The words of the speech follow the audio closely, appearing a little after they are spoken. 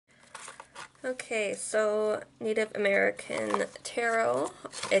Okay, so Native American Tarot.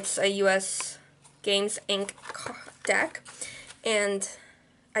 It's a US Games Inc. deck, and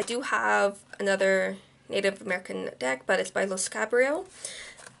I do have another Native American deck, but it's by Los Cabrio,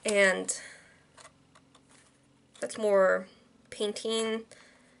 and that's more painting,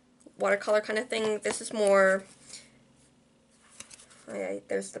 watercolor kind of thing. This is more,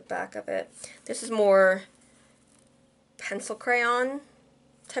 there's the back of it. This is more pencil crayon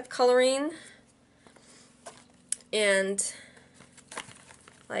type coloring, and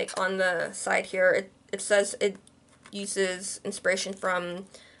like on the side here it says it uses inspiration from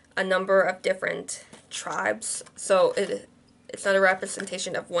a number of different tribes, so it's not a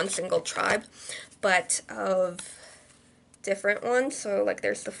representation of one single tribe but of different ones. So like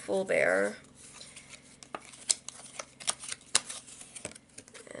there's the full bear,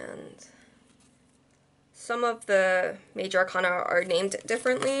 and some of the major arcana are named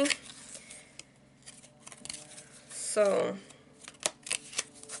differently. So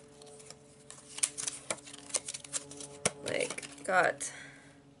like got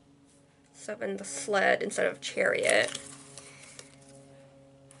 7 the sled instead of chariot.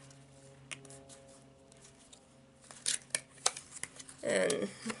 And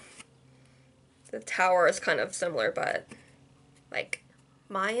the tower is kind of similar, but like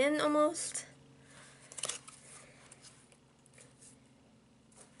Mayan almost.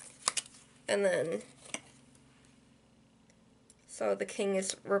 And then, so the king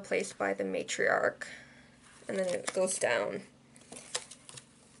is replaced by the matriarch, and then it goes down.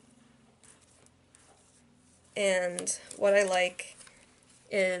 And what I like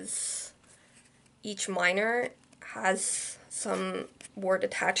is each minor has some word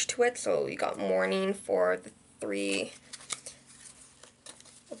attached to it. So you got mourning for the 3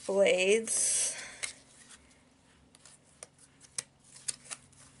 blades,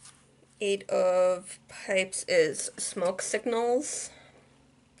 8 of pipes is smoke signals.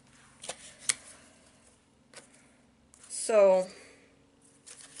 So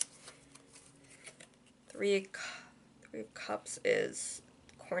 3 of cups is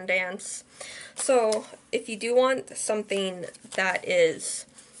corn dance. So if you do want something that is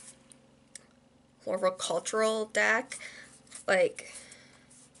more of a cultural deck, like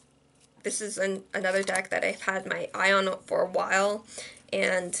this is another deck that I've had my eye on for a while,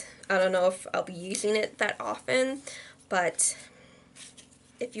 and I don't know if I'll be using it that often, but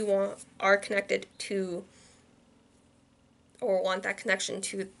if you are connected to or want that connection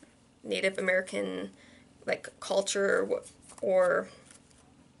to Native American like culture or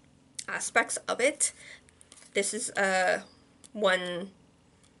aspects of it, this is one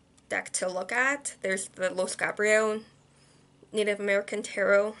deck to look at. There's the Los Cabrio Native American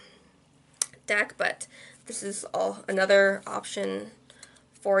Tarot deck, but this is another option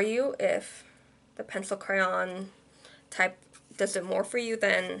for you if the pencil crayon type does it more for you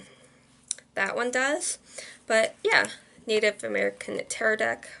than that one does. But yeah, Native American Tarot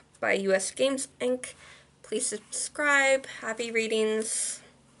deck by US Games Inc. Please subscribe. Happy readings.